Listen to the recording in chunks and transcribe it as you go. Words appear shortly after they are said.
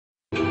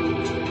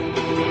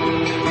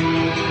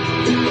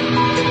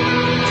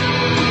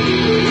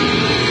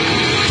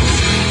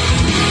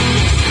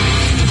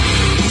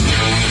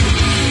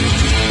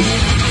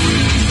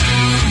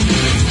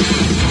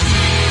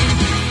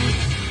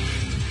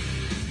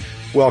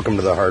Welcome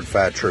to The Hard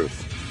Fat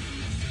Truth.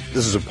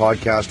 This is a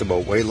podcast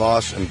about weight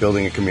loss and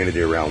building a community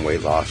around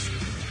weight loss.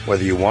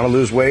 Whether you want to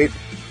lose weight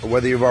or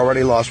whether you've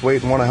already lost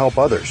weight and want to help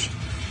others,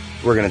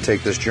 we're going to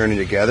take this journey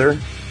together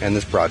and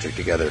this project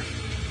together.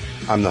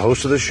 I'm the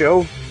host of the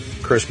show,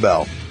 Chris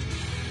Bell.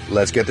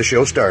 Let's get the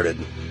show started.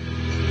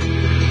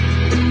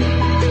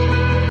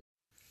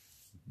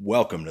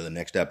 Welcome to the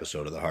next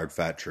episode of The Hard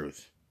Fat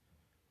Truth.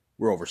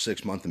 We're over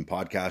 6 months in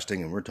podcasting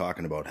and we're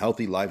talking about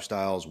healthy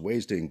lifestyles,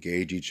 ways to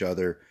engage each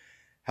other,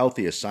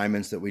 healthy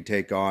assignments that we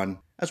take on,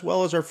 as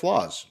well as our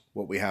flaws,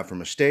 what we have for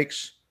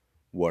mistakes,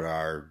 what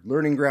our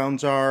learning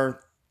grounds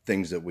are,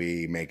 things that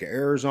we make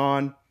errors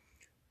on.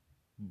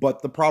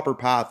 But the proper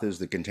path is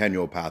the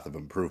continual path of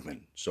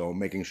improvement. So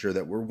making sure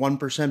that we're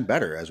 1%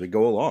 better as we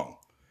go along,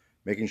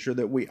 making sure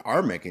that we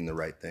are making the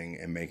right thing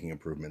and making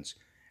improvements,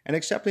 and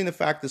accepting the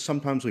fact that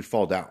sometimes we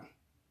fall down.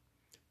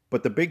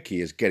 But the big key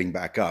is getting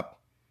back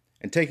up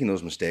and taking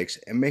those mistakes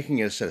and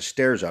making a set of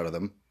stairs out of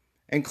them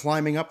and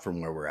climbing up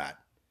from where we're at.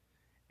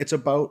 It's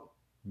about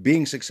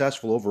being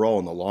successful overall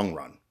in the long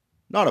run,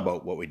 not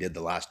about what we did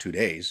the last 2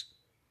 days.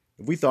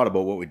 If we thought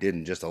about what we did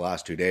in just the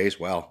last 2 days,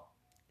 well,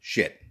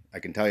 shit. I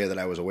can tell you that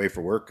I was away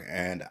for work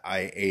and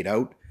I ate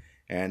out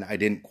and I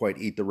didn't quite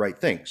eat the right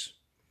things.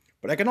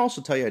 But I can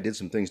also tell you I did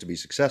some things to be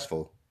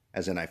successful,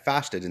 as in I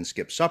fasted and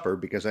skipped supper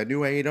because I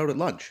knew I ate out at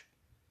lunch.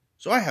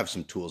 So I have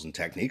some tools and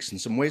techniques and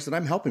some ways that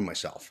I'm helping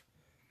myself.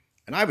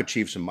 And I've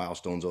achieved some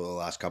milestones over the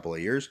last couple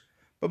of years,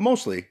 but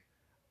mostly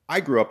I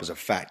grew up as a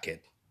fat kid.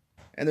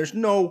 And there's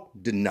no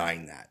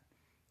denying that.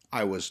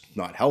 I was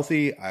not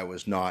healthy. I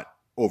was not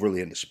overly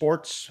into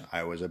sports.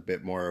 I was a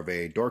bit more of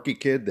a dorky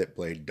kid that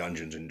played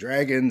Dungeons and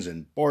Dragons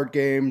and board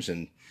games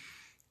and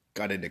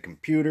got into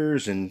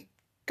computers and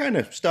kind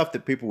of stuff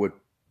that people would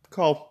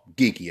call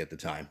geeky at the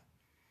time.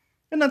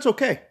 And that's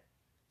okay,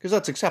 because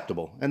that's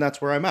acceptable, and that's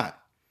where I'm at.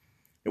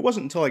 It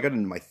wasn't until I got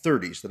into my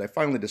 30s that I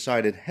finally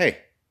decided, hey,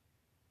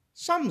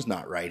 something's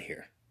not right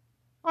here.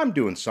 I'm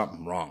doing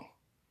something wrong.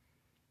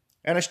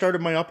 And I started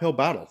my uphill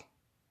battle.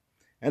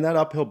 And that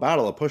uphill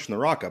battle of pushing the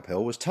rock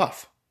uphill was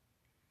tough.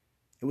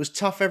 It was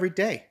tough every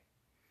day.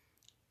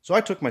 So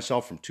I took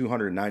myself from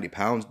 290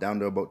 pounds down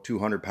to about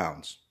 200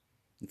 pounds.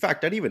 In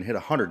fact, I'd even hit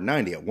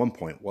 190 at one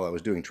point while I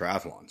was doing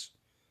triathlons.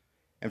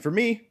 And for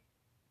me,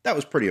 that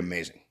was pretty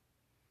amazing.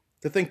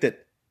 To think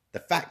that the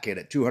fat kid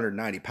at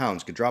 290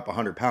 pounds could drop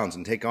 100 pounds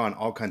and take on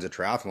all kinds of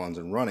triathlons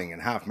and running and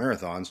half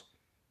marathons,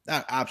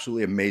 that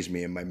absolutely amazed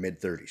me in my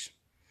mid-30s.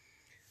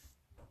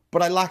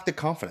 But I lacked the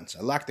confidence.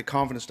 I lacked the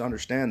confidence to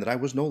understand that I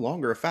was no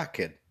longer a fat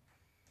kid.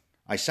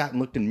 I sat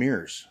and looked in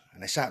mirrors,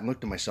 and I sat and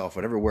looked at myself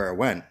at everywhere I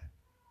went,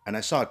 and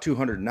I saw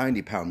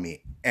 290-pound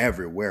me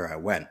everywhere I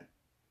went.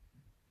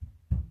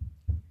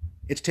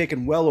 It's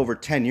taken well over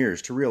 10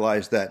 years to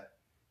realize that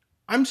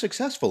I'm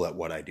successful at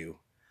what I do.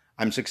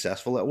 I'm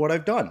successful at what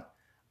I've done.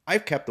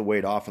 I've kept the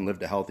weight off and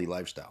lived a healthy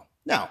lifestyle.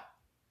 Now,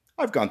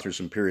 I've gone through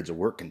some periods of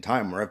work and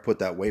time where I've put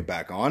that weight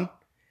back on,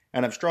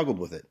 and I've struggled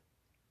with it.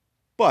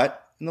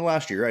 But in the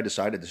last year, I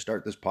decided to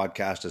start this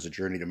podcast as a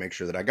journey to make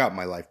sure that I got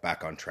my life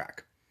back on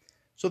track.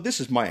 So this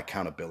is my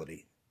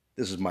accountability.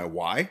 This is my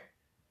why.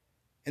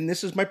 And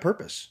this is my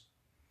purpose.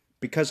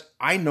 Because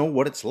I know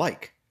what it's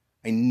like.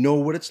 I know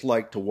what it's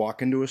like to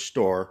walk into a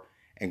store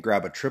and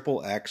grab a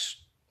XXX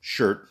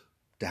shirt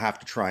to have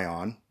to try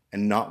on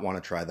and not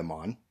want to try them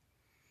on.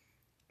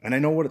 And I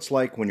know what it's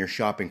like when you're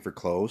shopping for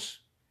clothes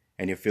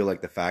and you feel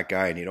like the fat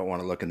guy and you don't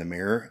want to look in the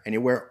mirror and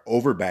you wear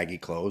over baggy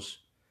clothes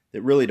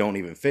that really don't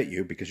even fit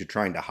you because you're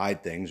trying to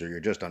hide things or you're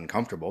just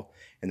uncomfortable,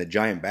 and the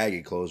giant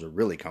baggy clothes are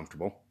really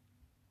comfortable.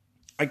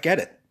 I get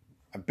it.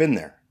 I've been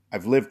there.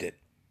 I've lived it.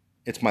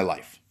 It's my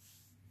life.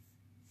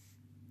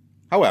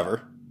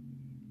 However,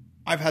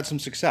 I've had some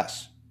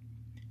success.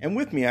 And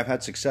with me, I've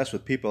had success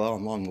with people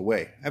along the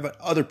way. I've had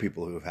other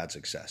people who have had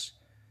success.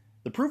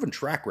 The proven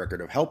track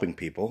record of helping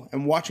people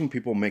and watching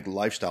people make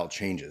lifestyle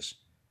changes.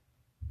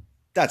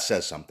 That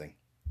says something.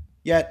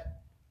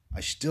 Yet, I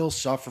still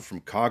suffer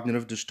from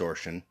cognitive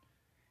distortion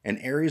and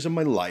areas of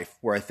my life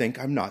where I think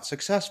I'm not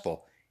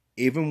successful,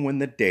 even when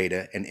the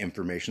data and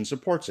information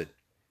supports it.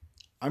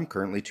 I'm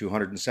currently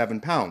 207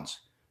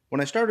 pounds.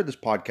 When I started this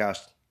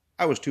podcast,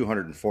 I was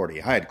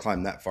 240. I had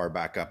climbed that far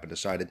back up and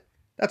decided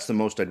that's the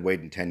most I'd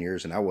weighed in 10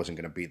 years and I wasn't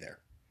going to be there.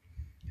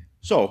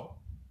 So,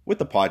 with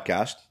the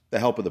podcast, the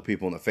help of the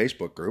people in the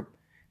Facebook group,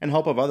 and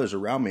help of others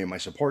around me in my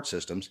support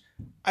systems,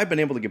 I've been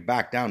able to get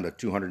back down to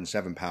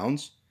 207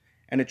 pounds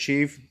and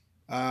achieve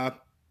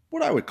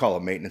what I would call a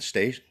maintenance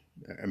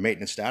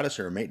status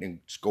or a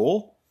maintenance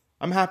goal.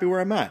 I'm happy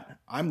where I'm at.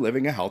 I'm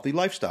living a healthy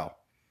lifestyle.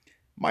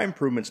 My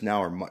improvements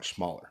now are much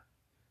smaller.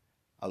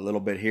 A little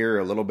bit here,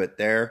 a little bit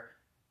there.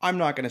 I'm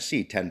not going to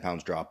see 10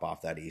 pounds drop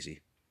off that easy.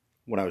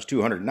 When I was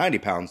 290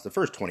 pounds, the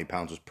first 20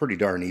 pounds was pretty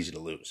darn easy to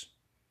lose.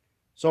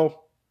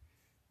 So,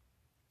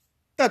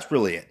 that's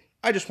really it.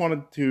 I just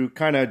wanted to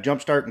kind of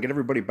jumpstart and get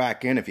everybody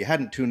back in. If you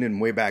hadn't tuned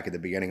in way back at the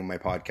beginning of my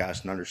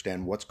podcast and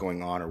understand what's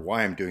going on or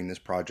why I'm doing this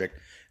project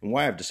and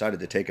why I've decided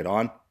to take it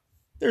on,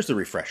 there's the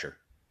refresher.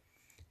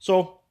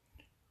 So,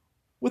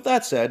 with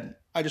that said,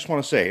 I just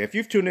want to say, if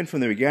you've tuned in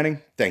from the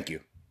beginning, thank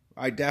you.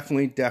 I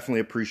definitely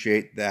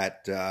appreciate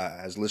that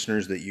as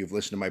listeners that you've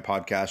listened to my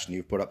podcast and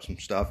you've put up some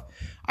stuff.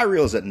 I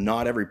realize that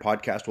not every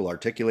podcast will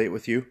articulate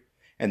with you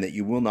and that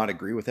you will not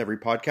agree with every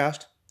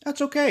podcast.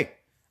 That's okay.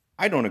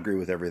 I don't agree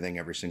with everything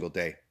every single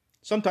day.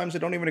 Sometimes I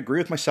don't even agree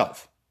with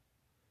myself.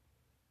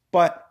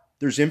 But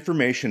there's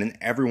information in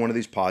every one of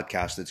these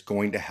podcasts that's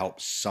going to help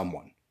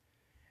someone.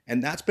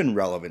 And that's been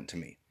relevant to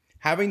me.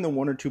 Having the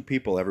one or two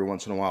people every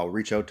once in a while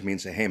reach out to me and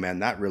say, hey man,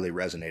 that really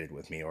resonated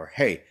with me. Or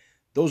hey,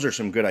 those are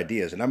some good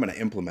ideas and I'm going to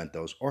implement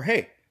those. Or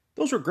hey,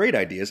 those were great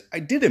ideas. I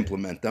did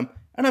implement them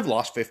and I've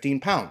lost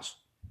 15 pounds.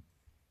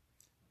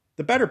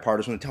 The better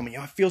part is when they tell me,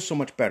 I feel so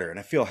much better and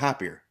I feel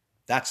happier.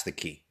 That's the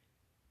key.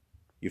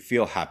 You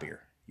feel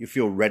happier. You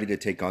feel ready to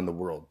take on the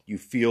world. You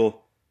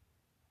feel,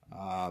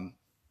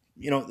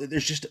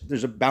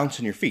 there's a bounce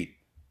in your feet.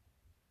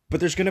 But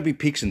there's going to be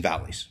peaks and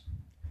valleys.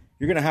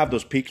 You're going to have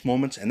those peaks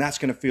moments, and that's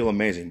going to feel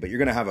amazing, but you're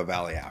going to have a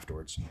valley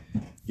afterwards.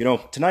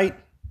 Tonight,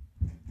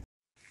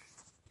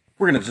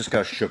 we're going to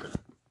discuss sugar.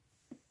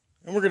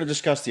 And we're going to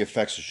discuss the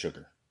effects of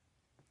sugar.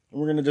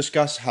 And we're going to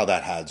discuss how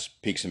that has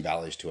peaks and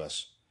valleys to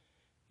us.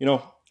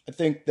 I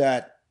think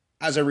that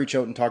as I reach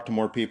out and talk to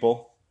more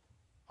people,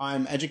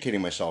 I'm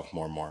educating myself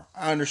more and more.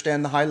 I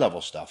understand the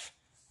high-level stuff.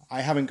 I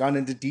haven't gone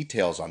into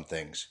details on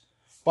things.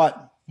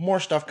 But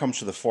more stuff comes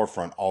to the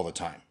forefront all the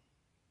time.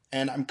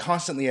 And I'm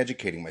constantly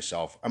educating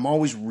myself. I'm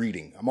always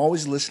reading. I'm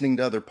always listening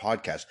to other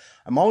podcasts.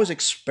 I'm always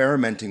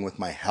experimenting with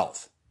my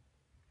health.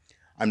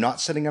 I'm not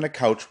sitting on a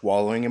couch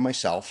wallowing in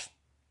myself.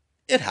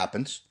 It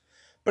happens,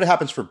 but it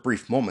happens for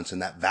brief moments in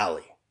that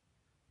valley.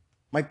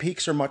 My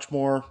peaks are much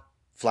more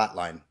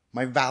flatlined.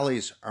 My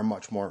valleys are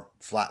much more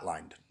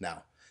flatlined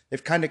now.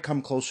 They've kind of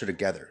come closer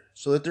together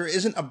so that there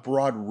isn't a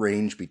broad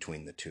range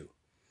between the two.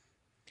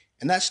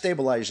 And that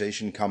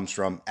stabilization comes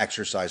from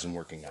exercise and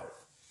working out.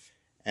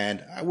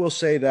 And I will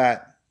say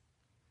that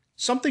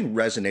something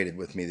resonated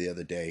with me the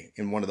other day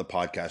in one of the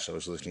podcasts I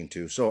was listening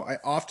to. So I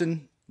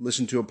often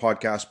listen to a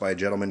podcast by a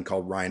gentleman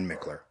called Ryan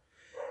Michler.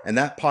 And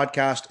that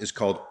podcast is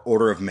called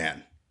Order of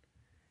Man.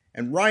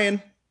 And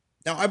Ryan,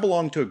 now I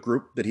belong to a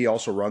group that he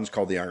also runs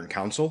called the Iron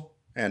Council.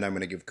 And I'm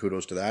going to give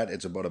kudos to that.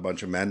 It's about a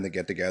bunch of men that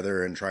get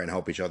together and try and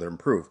help each other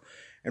improve.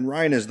 And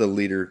Ryan is the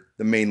leader,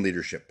 the main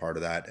leadership part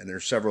of that. And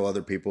there's several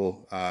other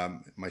people,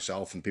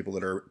 myself and people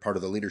that are part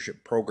of the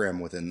leadership program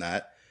within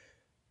that.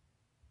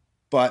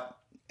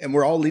 And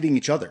we're all leading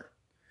each other.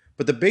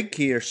 But the big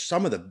key are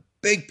some of the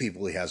big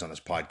people he has on his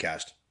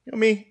podcast.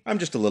 Me, I'm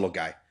just a little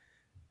guy.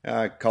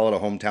 Call it a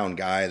hometown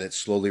guy that's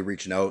slowly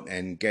reaching out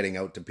and getting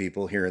out to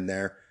people here and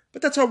there.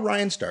 But that's how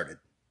Ryan started.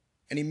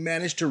 And he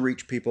managed to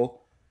reach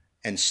people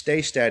and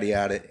stay steady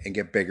at it and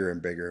get bigger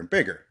and bigger and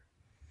bigger.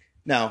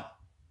 Now,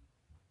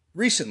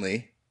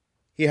 recently,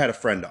 he had a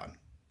friend on.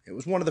 It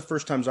was one of the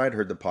first times I'd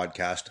heard the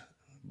podcast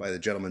by the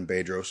gentleman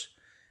Bedros.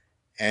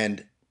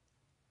 And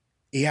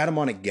he had him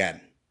on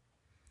again.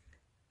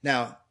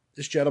 Now,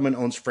 this gentleman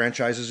owns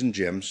franchises and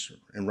gyms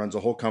and runs a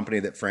whole company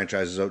that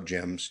franchises out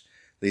gyms,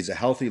 leads a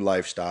healthy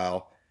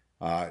lifestyle,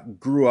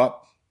 grew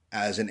up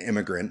as an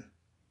immigrant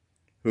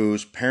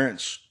whose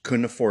parents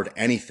couldn't afford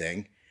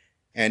anything.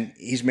 And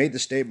he's made the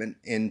statement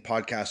in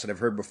podcasts that I've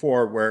heard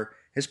before where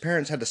his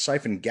parents had to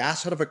siphon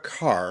gas out of a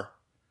car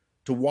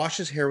to wash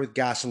his hair with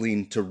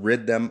gasoline to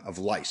rid them of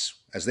lice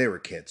as they were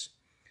kids.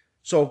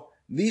 So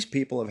these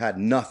people have had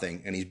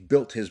nothing, and he's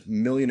built his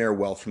millionaire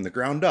wealth from the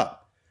ground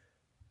up.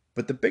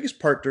 But the biggest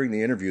part during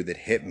the interview that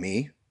hit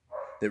me,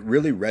 that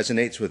really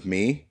resonates with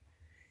me,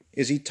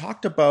 is he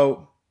talked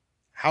about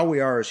how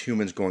we are as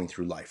humans going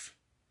through life.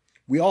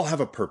 We all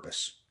have a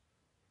purpose.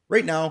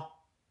 Right now,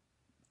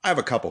 I have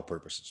a couple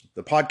purposes.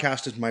 The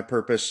podcast is my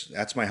purpose.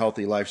 That's my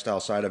healthy lifestyle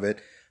side of it.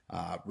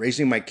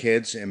 Raising my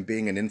kids and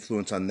being an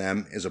influence on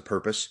them is a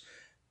purpose.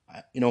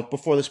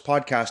 Before this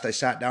podcast, I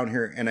sat down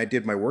here and I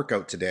did my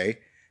workout today.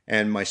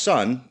 And my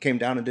son came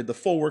down and did the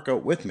full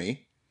workout with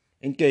me,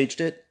 engaged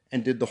it,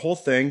 and did the whole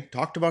thing,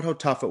 talked about how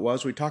tough it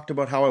was. We talked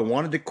about how I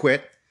wanted to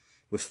quit.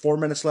 With 4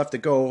 minutes left to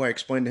go, I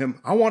explained to him,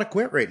 I want to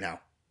quit right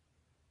now.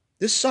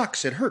 This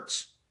sucks. It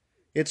hurts.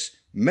 It's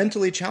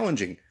mentally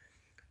challenging.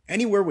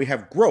 Anywhere we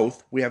have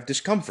growth, we have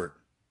discomfort.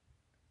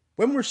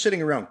 When we're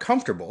sitting around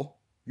comfortable,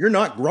 you're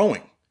not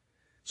growing.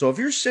 So if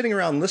you're sitting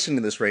around listening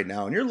to this right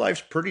now and your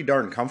life's pretty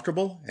darn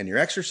comfortable and your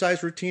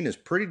exercise routine is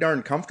pretty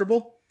darn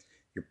comfortable,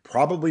 you're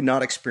probably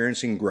not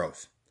experiencing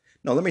growth.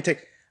 No,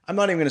 I'm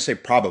not even going to say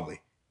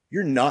probably.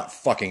 You're not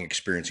fucking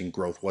experiencing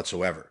growth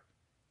whatsoever.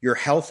 Your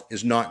health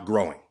is not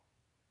growing.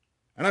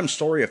 And I'm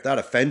sorry if that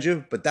offends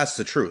you, but that's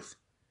the truth.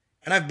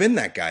 And I've been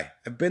that guy.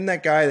 I've been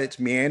that guy that's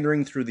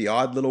meandering through the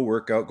odd little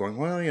workout going,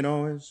 well,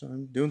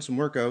 I'm doing some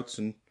workouts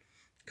and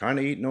kind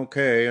of eating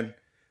okay, and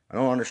I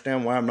don't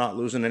understand why I'm not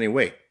losing any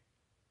weight.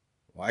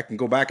 Well, I can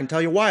go back and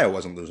tell you why I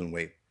wasn't losing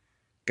weight.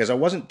 Because I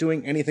wasn't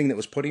doing anything that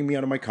was putting me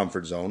out of my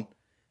comfort zone,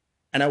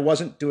 and I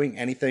wasn't doing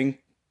anything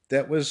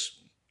that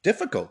was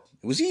difficult.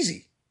 It was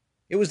easy.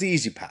 It was the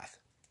easy path.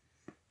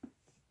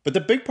 But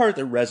the big part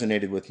that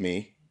resonated with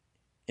me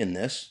in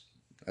this,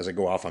 as I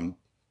go off on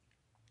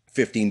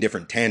 15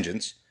 different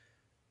tangents,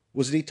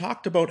 was that he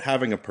talked about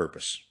having a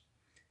purpose.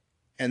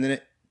 And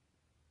then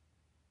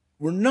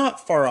we're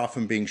not far off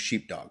from being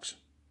sheepdogs.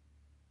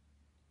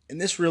 And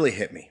this really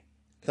hit me.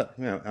 I thought,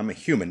 I'm a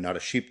human, not a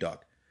sheepdog.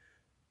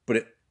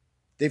 But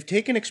they've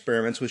taken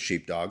experiments with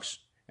sheepdogs,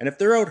 and if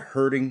they're out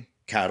herding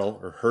cattle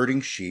or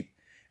herding sheep,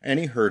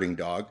 any herding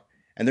dog,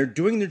 and they're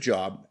doing their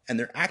job and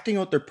they're acting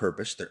out their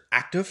purpose, they're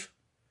active,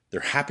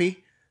 they're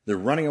happy, they're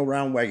running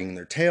around wagging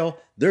their tail,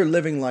 they're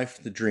living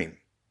life the dream.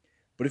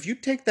 But if you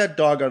take that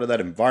dog out of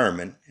that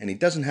environment and he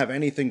doesn't have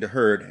anything to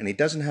herd and he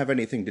doesn't have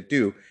anything to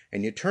do,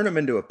 and you turn him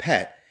into a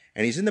pet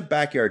and he's in the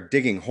backyard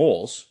digging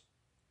holes,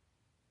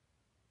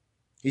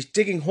 he's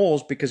digging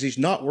holes because he's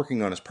not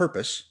working on his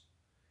purpose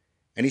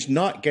and he's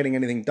not getting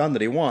anything done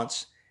that he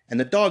wants, and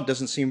the dog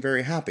doesn't seem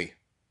very happy.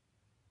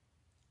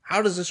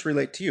 How does this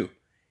relate to you?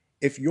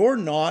 If you're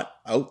not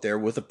out there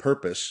with a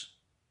purpose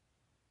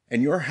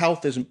and your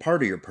health isn't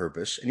part of your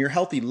purpose and your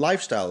healthy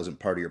lifestyle isn't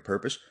part of your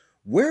purpose,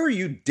 where are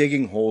you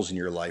digging holes in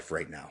your life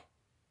right now?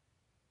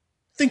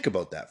 Think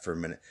about that for a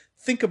minute.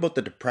 Think about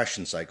the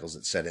depression cycles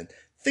that set in.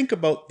 Think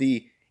about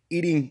the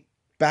eating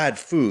bad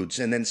foods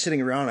and then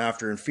sitting around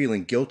after and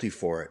feeling guilty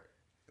for it.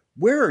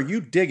 Where are you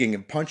digging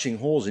and punching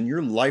holes in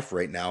your life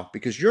right now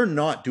because you're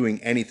not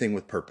doing anything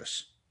with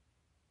purpose?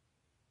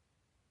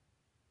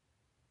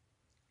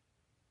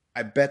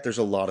 I bet there's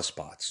a lot of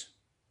spots.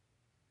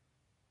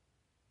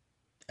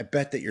 I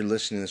bet that you're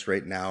listening to this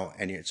right now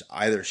and it's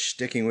either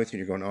sticking with you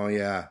and you're going, oh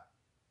yeah,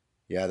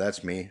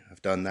 that's me.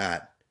 I've done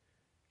that.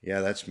 Yeah,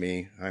 that's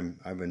me.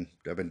 I've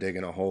been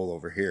digging a hole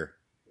over here.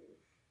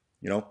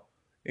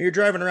 You're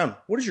driving around.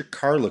 What does your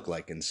car look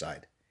like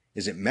inside?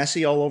 Is it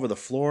messy all over the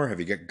floor? Have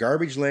you got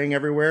garbage laying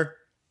everywhere?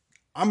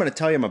 I'm going to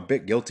tell you I'm a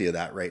bit guilty of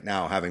that right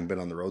now, having been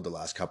on the road the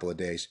last couple of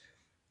days.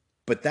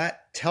 But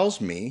that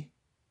tells me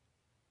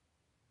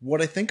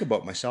what I think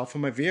about myself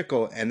and my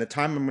vehicle and the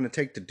time I'm going to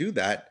take to do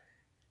that.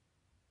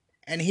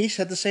 And he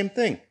said the same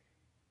thing.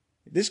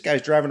 This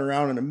guy's driving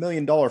around in $1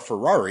 million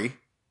Ferrari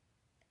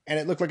and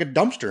it looked like a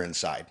dumpster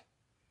inside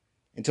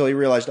until he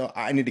realized, oh,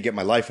 I need to get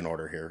my life in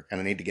order here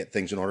and I need to get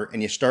things in order.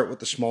 And you start with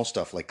the small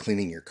stuff like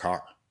cleaning your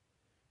car.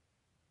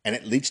 And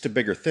it leads to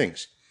bigger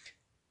things.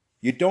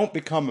 You don't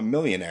become a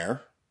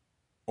millionaire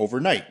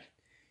overnight.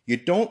 You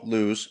don't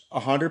lose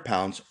 100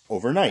 pounds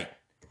overnight.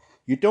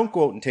 You don't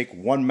go out and take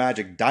one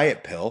magic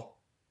diet pill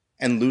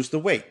and lose the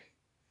weight.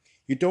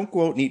 You don't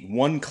go out and eat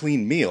one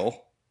clean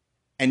meal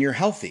and you're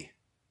healthy.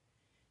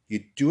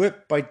 You do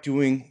it by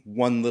doing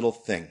one little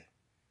thing.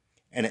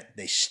 And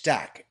they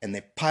stack and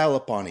they pile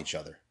up on each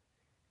other.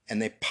 And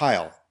they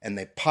pile and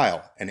they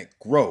pile and it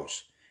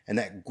grows. And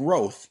that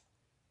growth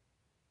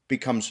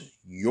becomes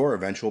your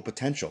eventual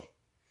potential.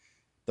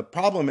 The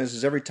problem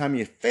is every time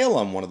you fail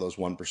on one of those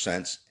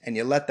 1% and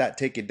you let that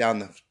take you down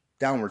the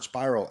downward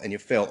spiral and you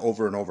fail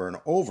over and over and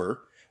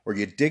over, or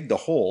you dig the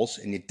holes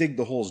and you dig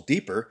the holes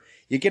deeper,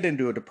 you get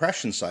into a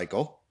depression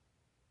cycle,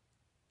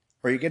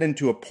 or you get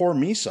into a poor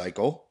me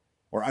cycle,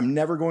 or I'm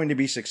never going to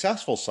be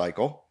successful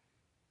cycle.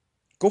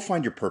 Go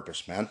find your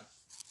purpose, man.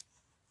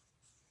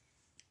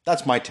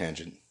 That's my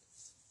tangent.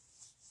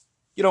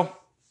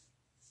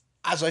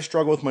 As I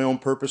struggle with my own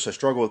purpose, I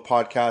struggle with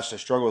podcasts, I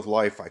struggle with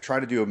life, I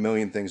try to do a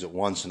million things at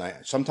once,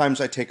 and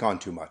sometimes I take on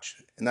too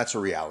much, and that's a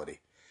reality.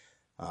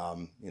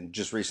 And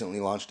just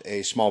recently launched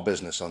a small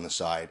business on the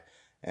side,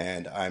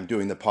 and I'm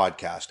doing the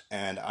podcast,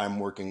 and I'm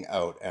working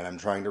out, and I'm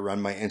trying to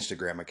run my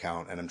Instagram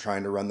account, and I'm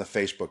trying to run the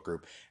Facebook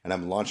group, and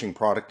I'm launching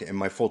product in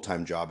my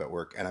full-time job at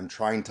work, and I'm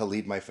trying to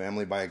lead my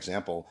family by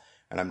example,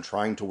 and I'm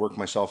trying to work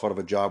myself out of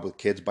a job with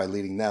kids by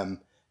leading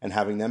them and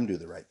having them do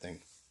the right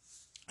thing.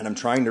 And I'm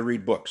trying to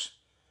read books.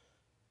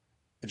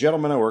 A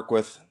gentleman I work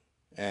with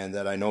and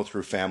that I know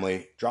through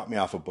family dropped me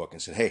off a book and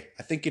said, hey,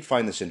 I think you'd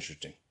find this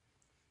interesting.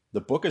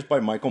 The book is by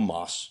Michael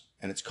Moss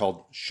and it's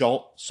called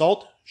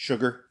Salt,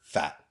 Sugar,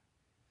 Fat.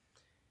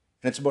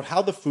 And it's about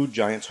how the food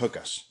giants hook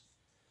us.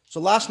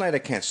 So last night I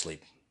can't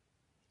sleep.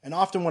 And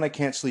often when I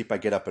can't sleep, I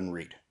get up and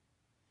read.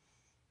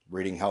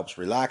 Reading helps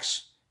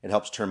relax. It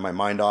helps turn my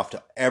mind off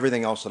to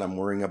everything else that I'm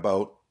worrying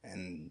about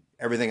and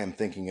everything I'm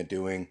thinking of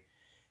doing.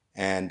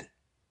 And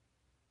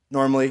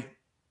normally,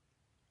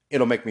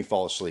 it'll make me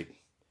fall asleep.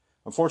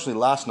 Unfortunately,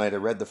 last night I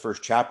read the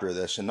first chapter of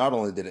this, and not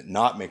only did it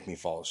not make me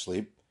fall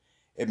asleep,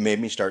 it made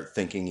me start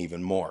thinking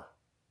even more.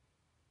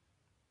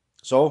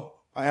 So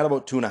I had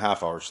about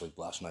 2.5 hours sleep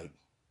last night.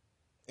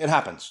 It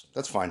happens.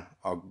 That's fine.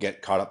 I'll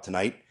get caught up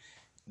tonight.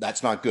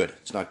 That's not good.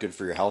 It's not good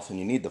for your health, and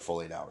you need the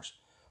full 8 hours.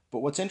 But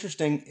what's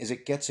interesting is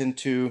it gets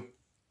into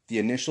the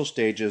initial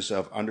stages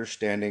of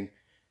understanding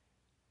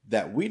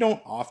that we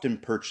don't often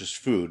purchase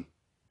food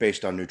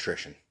based on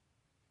nutrition.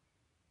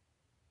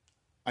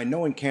 I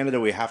know in Canada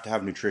we have to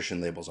have nutrition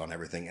labels on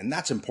everything, and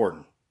that's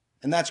important,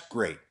 and that's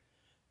great.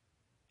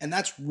 And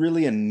that's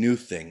really a new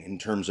thing in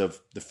terms of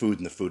the food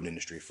and the food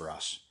industry for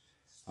us.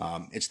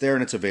 It's there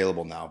and it's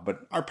available now,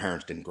 but our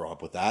parents didn't grow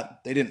up with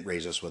that. They didn't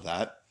raise us with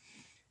that.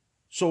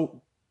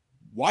 So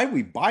why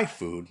we buy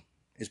food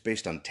is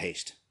based on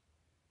taste.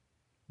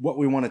 What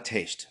we want to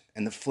taste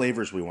and the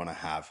flavors we want to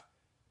have.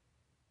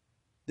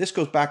 This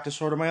goes back to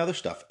sort of my other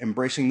stuff,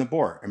 embracing the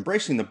boar.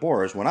 Embracing the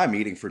boar is when I'm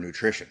eating for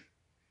nutrition.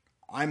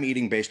 I'm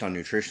eating based on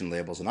nutrition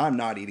labels, and I'm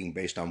not eating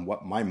based on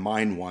what my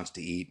mind wants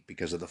to eat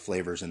because of the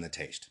flavors and the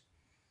taste.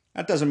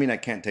 That doesn't mean I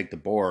can't take the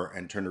boar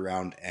and turn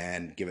around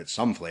and give it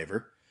some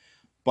flavor,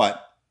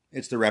 but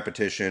it's the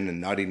repetition and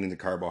not eating the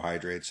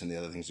carbohydrates and the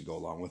other things that go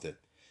along with it.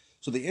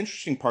 So the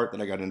interesting part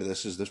that I got into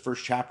this is the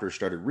first chapter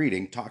started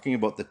reading, talking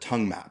about the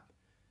tongue map.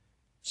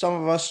 Some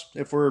of us,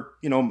 if we're,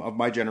 of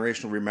my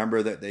generation, will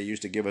remember that they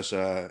used to give us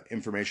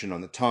information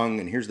on the tongue,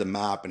 and here's the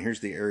map, and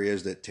here's the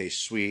areas that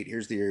taste sweet,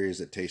 here's the areas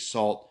that taste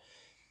salt.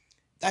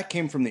 That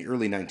came from the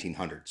early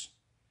 1900s.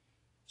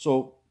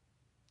 So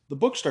the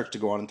book starts to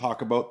go on and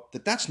talk about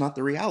that that's not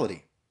the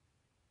reality.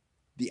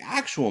 The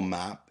actual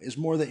map is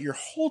more that your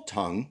whole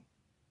tongue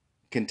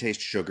can taste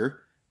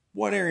sugar.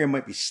 One area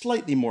might be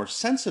slightly more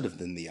sensitive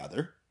than the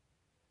other,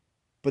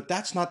 but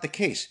that's not the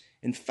case.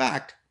 In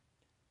fact,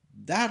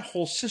 that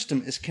whole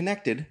system is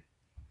connected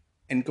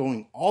and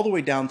going all the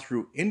way down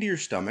through into your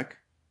stomach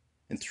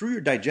and through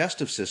your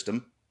digestive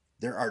system.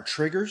 There are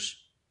triggers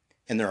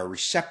and there are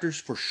receptors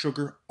for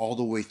sugar all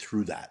the way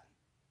through that.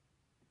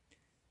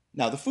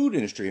 Now, the food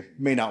industry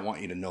may not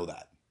want you to know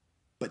that,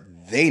 but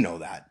they know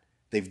that.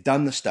 They've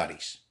done the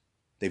studies,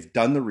 they've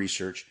done the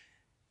research,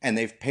 and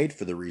they've paid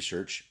for the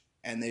research,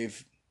 and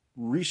they've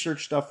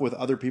researched stuff with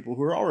other people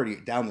who are already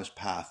down this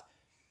path.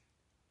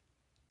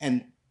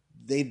 And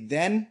they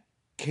then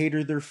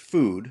cater their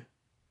food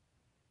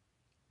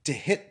to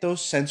hit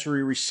those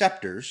sensory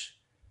receptors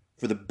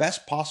for the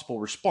best possible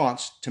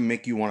response to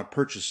make you want to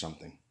purchase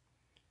something.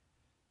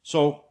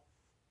 So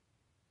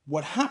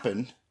what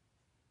happened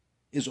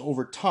is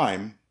over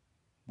time,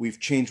 we've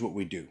changed what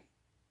we do.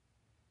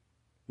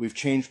 We've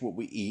changed what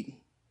we eat.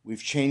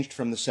 We've changed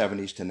from the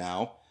 70s to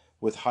now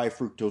with high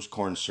fructose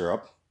corn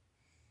syrup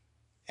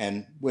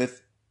and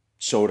with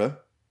soda.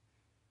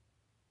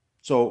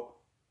 So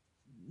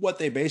what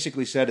they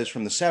basically said is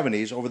from the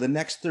 70s, over the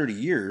next 30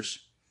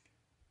 years,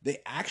 they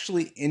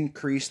actually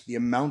increased the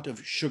amount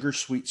of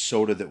sugar-sweet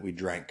soda that we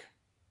drank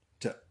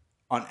to,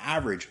 on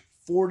average,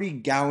 40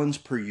 gallons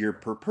per year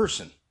per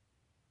person.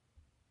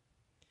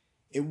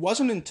 It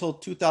wasn't until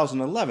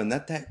 2011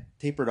 that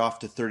tapered off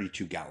to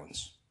 32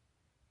 gallons.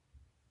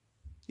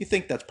 You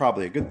think that's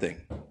probably a good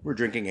thing. We're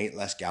drinking 8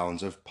 less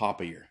gallons of pop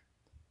a year.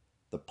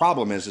 The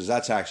problem is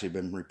that's actually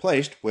been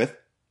replaced with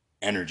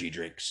energy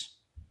drinks,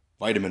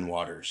 vitamin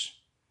waters,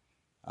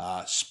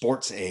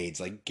 sports aids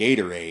like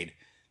Gatorade.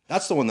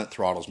 That's the one that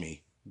throttles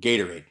me.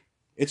 Gatorade.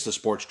 It's the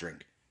sports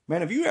drink.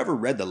 Man, have you ever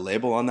read the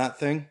label on that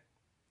thing?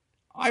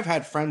 I've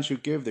had friends who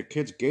give their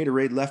kids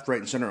Gatorade left, right,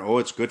 and center. Oh,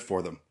 it's good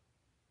for them.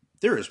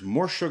 There is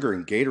more sugar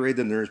in Gatorade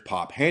than there is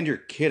pop. Hand your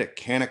kid a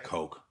can of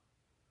Coke.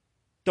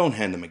 Don't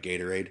hand them a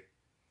Gatorade.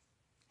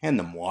 Hand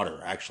them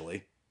water,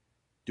 actually.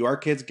 Do our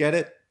kids get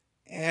it?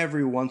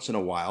 Every once in a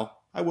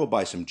while. I will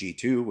buy some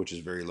G2, which is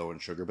very low in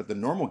sugar, but the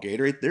normal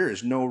Gatorade, there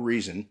is no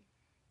reason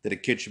that a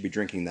kid should be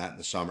drinking that in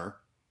the summer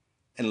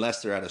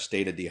unless they're at a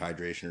state of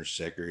dehydration or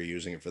sick or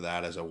using it for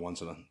that as a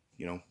once in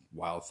a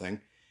while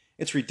thing.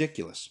 It's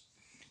ridiculous.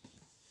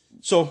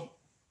 So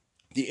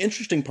the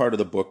interesting part of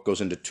the book goes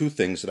into two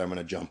things that I'm going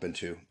to jump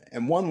into.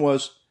 And one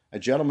was a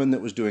gentleman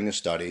that was doing a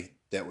study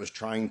that was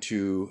trying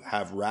to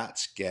have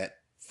rats get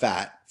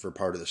fat for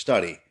part of the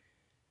study.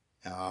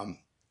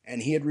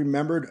 And he had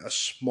remembered a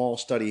small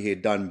study he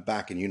had done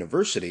back in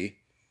university,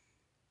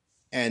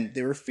 and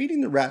they were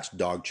feeding the rats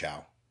dog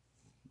chow.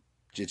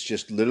 It's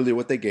just literally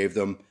what they gave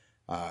them,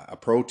 a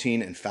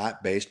protein and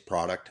fat-based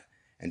product,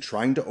 and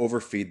trying to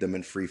overfeed them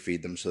and free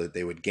feed them so that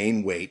they would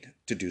gain weight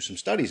to do some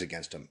studies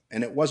against them.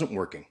 And it wasn't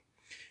working.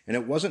 And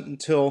it wasn't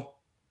until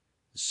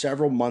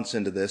several months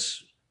into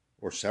this,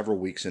 or several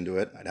weeks into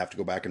it, I'd have to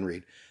go back and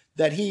read,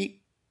 that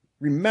he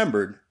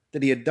remembered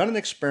that he had done an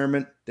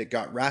experiment that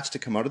got rats to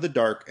come out of the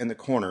dark in the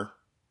corner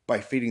by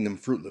feeding them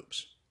Fruit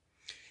Loops.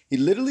 He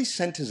literally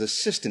sent his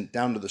assistant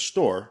down to the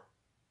store,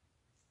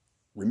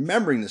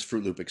 remembering this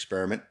Fruit Loop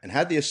experiment, and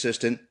had the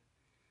assistant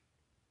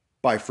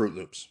buy Fruit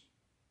Loops.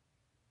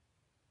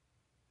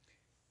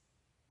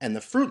 And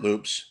the Fruit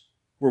Loops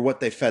were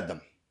what they fed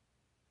them.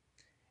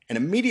 And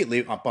immediately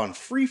upon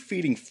free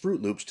feeding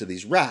Fruit Loops to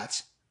these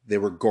rats, they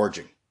were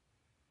gorging.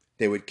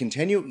 They would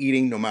continue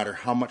eating no matter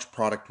how much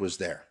product was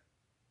there.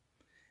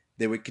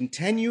 They would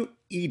continue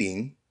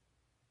eating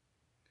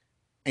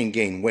and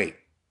gain weight.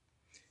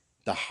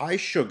 The high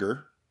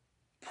sugar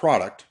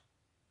product,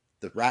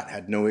 the rat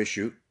had no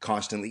issue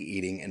constantly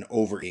eating and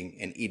overeating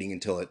and eating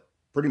until it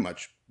pretty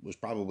much was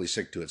probably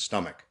sick to its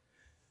stomach.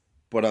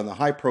 But on the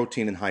high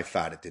protein and high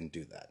fat, it didn't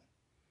do that.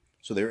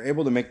 So they were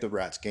able to make the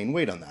rats gain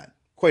weight on that.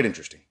 Quite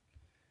interesting.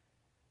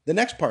 The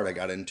next part I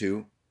got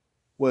into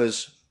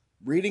was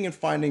reading and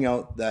finding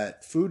out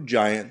that food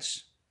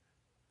giants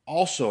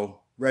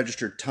also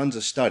registered tons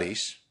of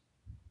studies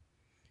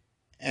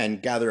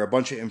and gather a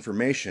bunch of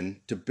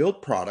information to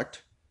build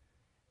product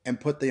and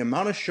put the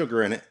amount of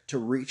sugar in it to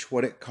reach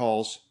what it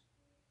calls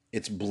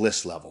its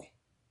bliss level.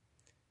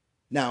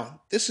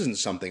 Now, this isn't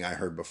something I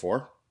heard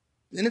before,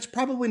 and it's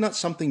probably not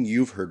something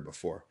you've heard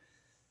before.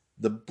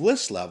 The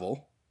bliss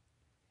level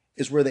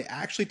is where they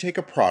actually take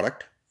a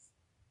product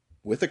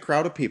with a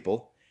crowd of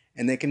people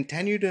and they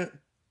continue to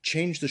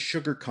change the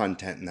sugar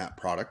content in that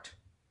product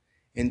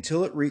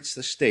until it reaches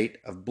the state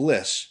of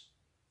bliss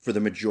for the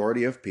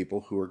majority of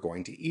people who are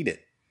going to eat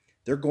it.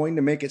 They're going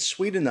to make it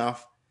sweet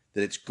enough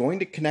that it's going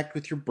to connect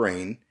with your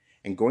brain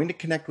and going to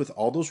connect with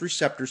all those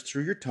receptors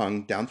through your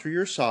tongue, down through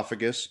your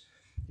esophagus,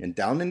 and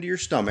down into your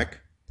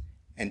stomach,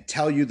 and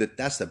tell you that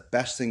that's the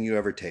best thing you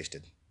ever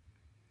tasted.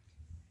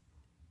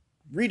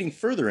 Reading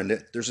further into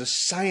it, there's a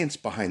science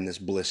behind this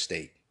bliss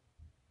state.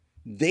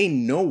 They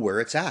know where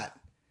it's at.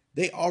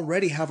 They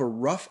already have a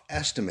rough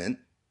estimate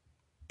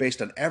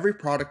based on every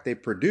product they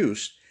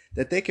produce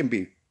that they can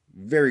be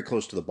very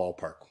close to the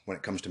ballpark when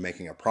it comes to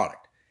making a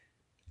product.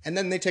 And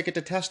then they take it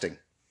to testing.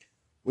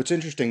 What's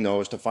interesting,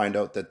 though, is to find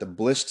out that the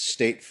bliss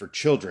state for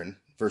children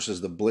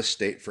versus the bliss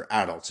state for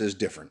adults is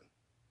different.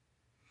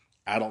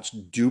 Adults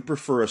do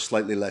prefer a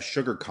slightly less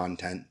sugar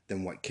content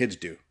than what kids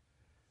do.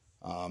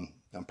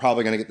 I'm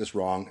probably going to get this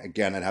wrong.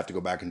 Again, I'd have to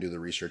go back and do the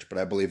research, but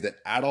I believe that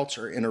adults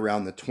are in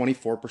around the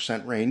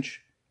 24%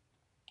 range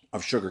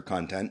of sugar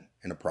content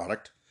in a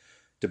product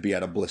to be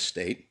at a bliss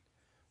state,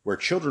 where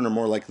children are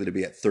more likely to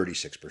be at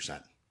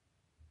 36%.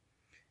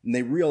 And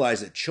they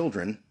realize that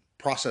children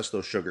process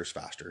those sugars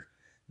faster.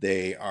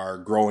 They are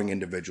growing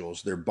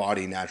individuals. Their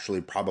body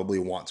naturally probably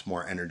wants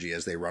more energy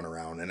as they run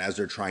around and as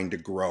they're trying to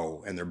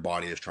grow and their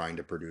body is trying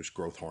to produce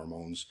growth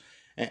hormones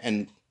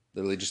and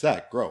literally just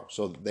that, grow.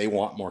 So they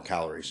want more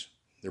calories.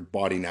 Their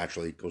body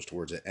naturally goes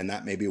towards it. And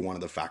that may be one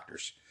of the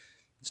factors.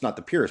 It's not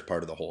the purest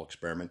part of the whole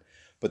experiment,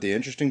 but the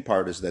interesting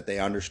part is that they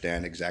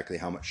understand exactly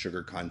how much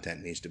sugar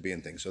content needs to be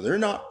in things. So they're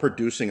not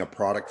producing a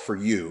product for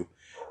you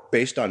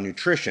based on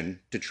nutrition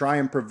to try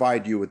and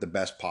provide you with the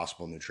best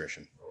possible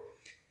nutrition.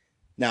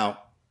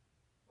 Now,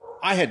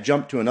 I had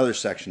jumped to another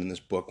section in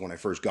this book when I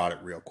first got it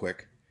real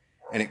quick,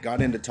 and it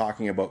got into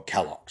talking about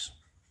Kellogg's.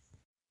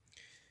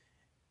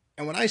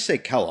 And when I say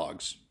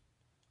Kellogg's,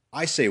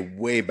 I say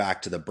way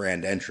back to the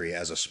brand entry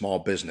as a small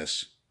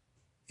business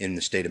in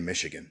the state of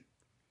Michigan.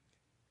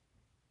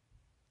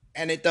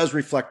 And it does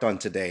reflect on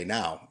today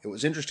now. It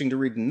was interesting to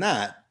read in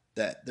that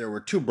there were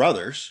two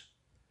brothers,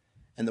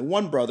 and the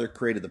one brother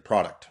created the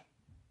product.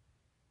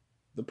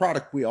 The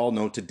product we all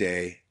know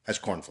today as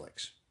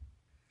cornflakes.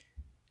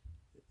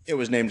 It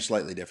was named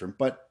slightly different,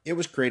 but it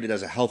was created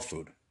as a health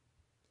food.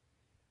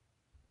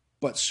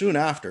 But soon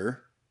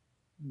after,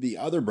 the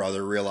other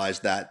brother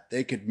realized that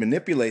they could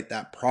manipulate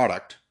that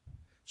product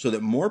so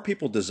that more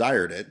people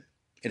desired it,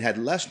 it had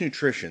less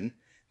nutrition,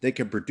 they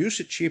could produce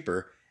it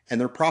cheaper, and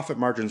their profit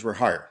margins were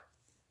higher.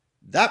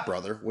 That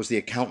brother was the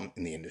accountant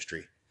in the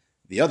industry.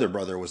 The other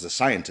brother was the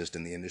scientist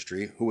in the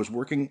industry who was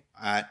working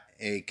at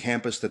a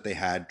campus that they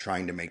had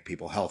trying to make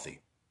people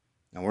healthy.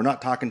 Now, we're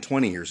not talking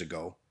 20 years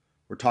ago.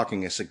 We're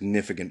talking a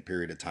significant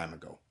period of time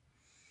ago.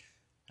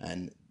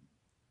 And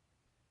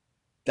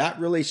that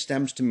really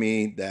stems to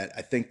me that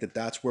I think that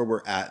that's where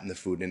we're at in the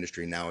food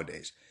industry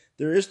nowadays.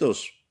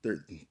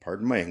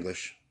 Pardon my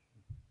English,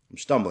 I'm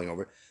stumbling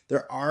over it.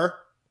 There are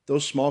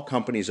those small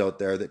companies out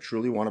there that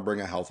truly want to bring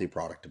a healthy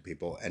product to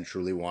people and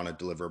truly want to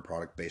deliver a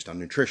product based on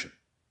nutrition.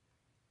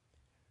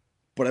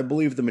 But I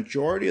believe the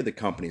majority of the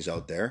companies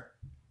out there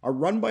are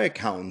run by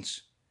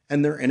accountants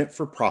and they're in it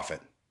for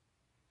profit.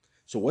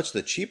 So what's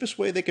the cheapest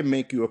way they can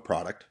make you a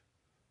product?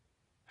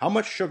 How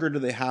much sugar do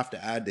they have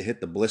to add to hit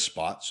the bliss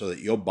spot so that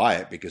you'll buy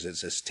it because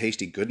it's this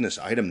tasty goodness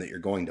item that you're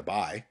going to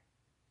buy?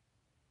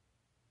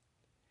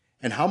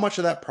 And how much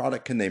of that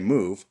product can they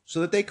move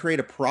so that they create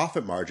a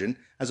profit margin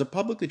as a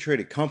publicly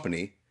traded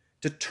company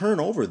to turn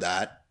over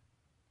that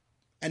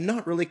and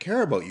not really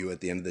care about you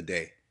at the end of the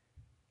day?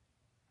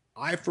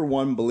 I, for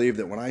one, believe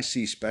that when I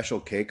see Special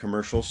K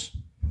commercials,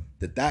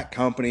 that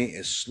company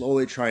is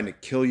slowly trying to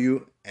kill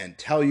you and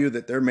tell you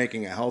that they're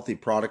making a healthy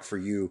product for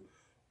you,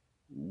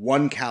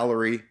 1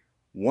 calorie,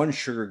 1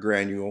 sugar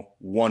granule,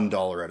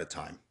 $1 at a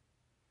time.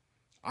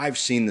 I've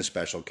seen the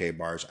Special K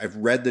bars. I've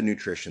read the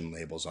nutrition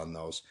labels on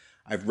those.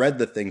 I've read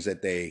the things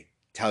that they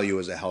tell you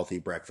is a healthy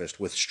breakfast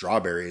with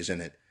strawberries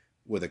in it,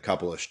 with a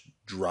couple of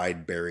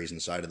dried berries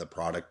inside of the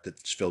product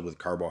that's filled with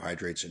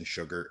carbohydrates and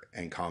sugar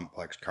and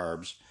complex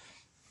carbs.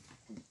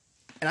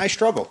 And I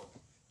struggle.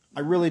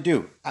 I really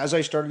do. As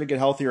I started to get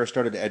healthier, I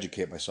started to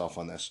educate myself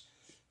on this.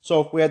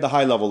 So we had the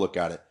high level look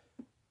at it.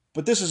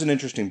 But this is an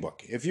interesting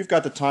book. If you've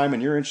got the time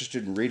and you're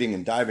interested in reading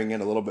and diving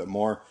in a little bit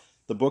more,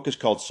 the book is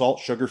called Salt,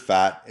 Sugar,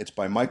 Fat. It's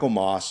by Michael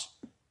Moss.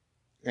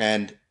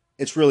 And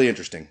it's really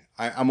interesting.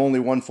 I'm only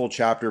one full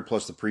chapter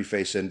plus the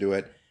preface into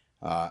it.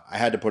 I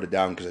had to put it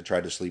down because I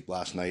tried to sleep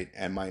last night.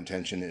 And my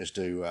intention is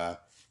to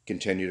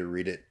continue to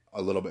read it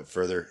a little bit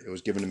further. It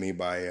was given to me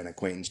by an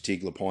acquaintance,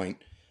 Teague LaPointe,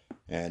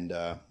 and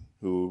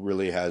who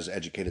really has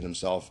educated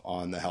himself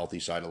on the healthy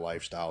side of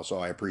lifestyle. So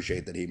I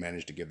appreciate that he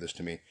managed to give this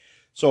to me.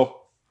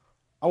 So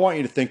I want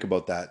you to think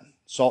about that.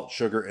 Salt,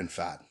 sugar, and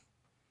fat.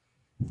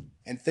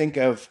 And think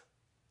of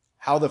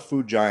how the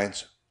food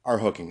giants are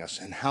hooking us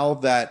and how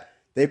that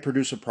they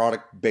produce a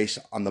product based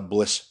on the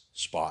bliss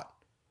spot,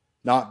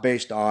 not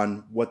based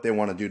on what they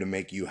want to do to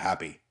make you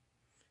happy.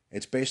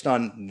 It's based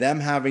on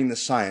them having the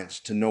science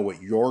to know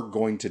what you're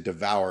going to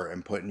devour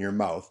and put in your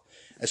mouth,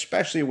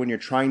 especially when you're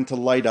trying to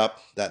light up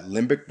that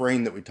limbic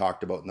brain that we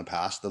talked about in the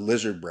past, the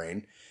lizard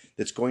brain,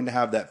 that's going to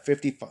have that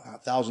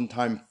 50,000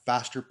 times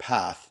faster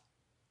path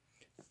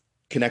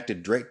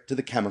connected direct to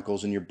the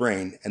chemicals in your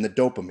brain and the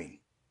dopamine.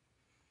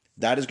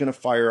 That is going to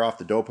fire off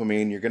the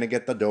dopamine. You're going to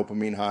get the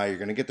dopamine high. You're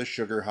going to get the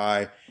sugar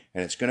high,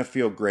 and it's going to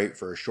feel great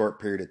for a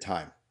short period of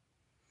time.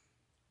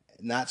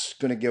 And that's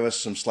going to give us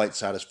some slight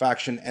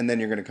satisfaction, and then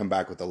you're going to come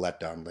back with a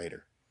letdown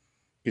later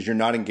because you're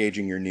not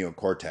engaging your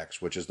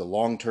neocortex, which is the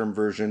long-term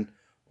version,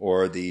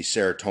 or the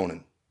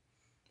serotonin,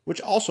 which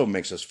also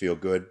makes us feel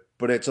good,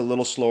 but it's a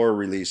little slower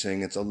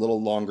releasing. It's a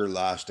little longer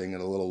lasting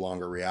and a little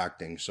longer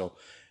reacting. So,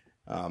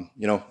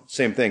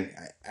 same thing.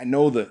 I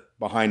know that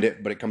behind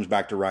it, but it comes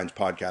back to Ryan's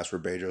podcast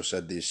where Bejo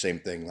said the same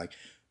thing. Like,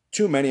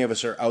 too many of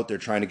us are out there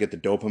trying to get the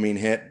dopamine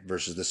hit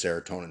versus the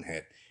serotonin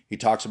hit. He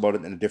talks about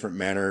it in a different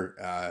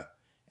manner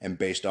and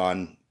based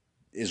on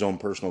his own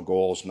personal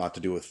goals, not to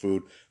do with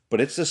food.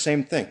 But it's the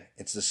same thing.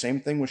 It's the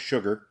same thing with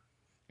sugar,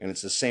 and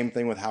it's the same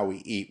thing with how we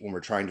eat when we're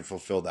trying to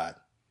fulfill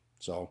that.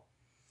 So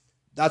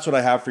that's what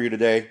I have for you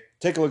today.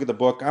 Take a look at the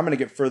book. I'm going to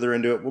get further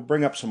into it. We'll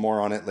bring up some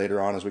more on it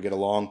later on as we get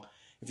along.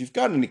 If you've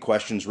got any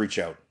questions, reach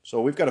out. So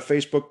we've got a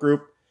Facebook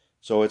group.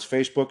 So it's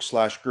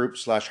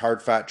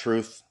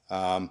Facebook.com/group/hardfattruth.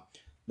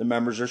 The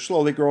members are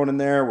slowly growing in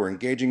there. We're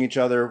engaging each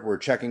other. We're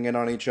checking in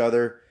on each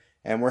other.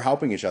 And we're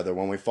helping each other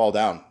when we fall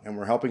down. And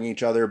we're helping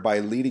each other by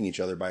leading each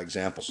other by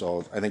example.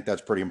 So I think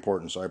that's pretty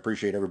important. So I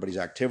appreciate everybody's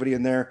activity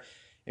in there.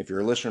 If you're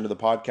a listener to the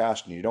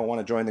podcast and you don't want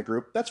to join the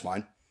group, that's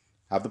fine.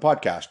 Have the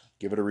podcast.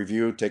 Give it a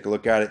review. Take a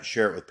look at it.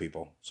 Share it with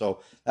people.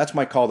 So that's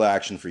my call to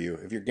action for you.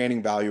 If you're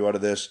gaining value out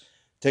of this,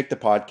 take the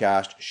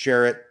podcast,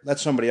 share it, let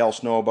somebody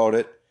else know about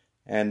it,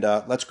 and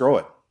let's grow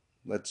it.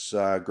 Let's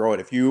grow it.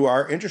 If you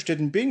are interested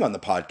in being on the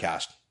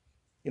podcast,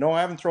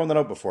 I haven't thrown that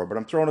out before, but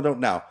I'm throwing it out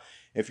now.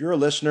 If you're a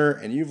listener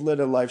and you've led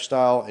a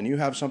lifestyle and you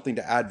have something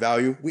to add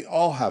value, we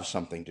all have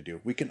something to do.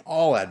 We can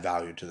all add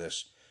value to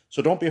this.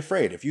 So don't be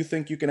afraid. If you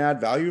think you can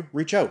add value,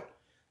 reach out.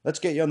 Let's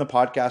get you on the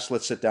podcast.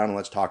 Let's sit down and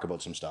let's talk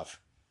about some stuff.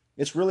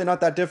 It's really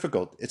not that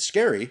difficult. It's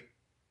scary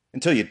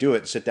until you do it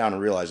and sit down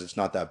and realize it's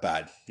not that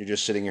bad. You're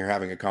just sitting here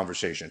having a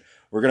conversation.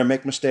 We're going to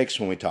make mistakes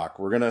when we talk.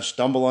 We're going to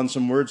stumble on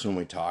some words when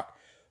we talk.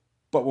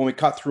 But when we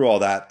cut through all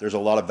that, there's a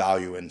lot of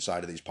value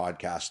inside of these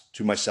podcasts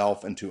to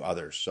myself and to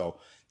others. So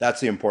that's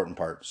the important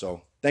part.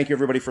 So thank you,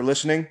 everybody, for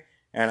listening,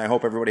 and I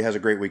hope everybody has a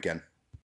great weekend.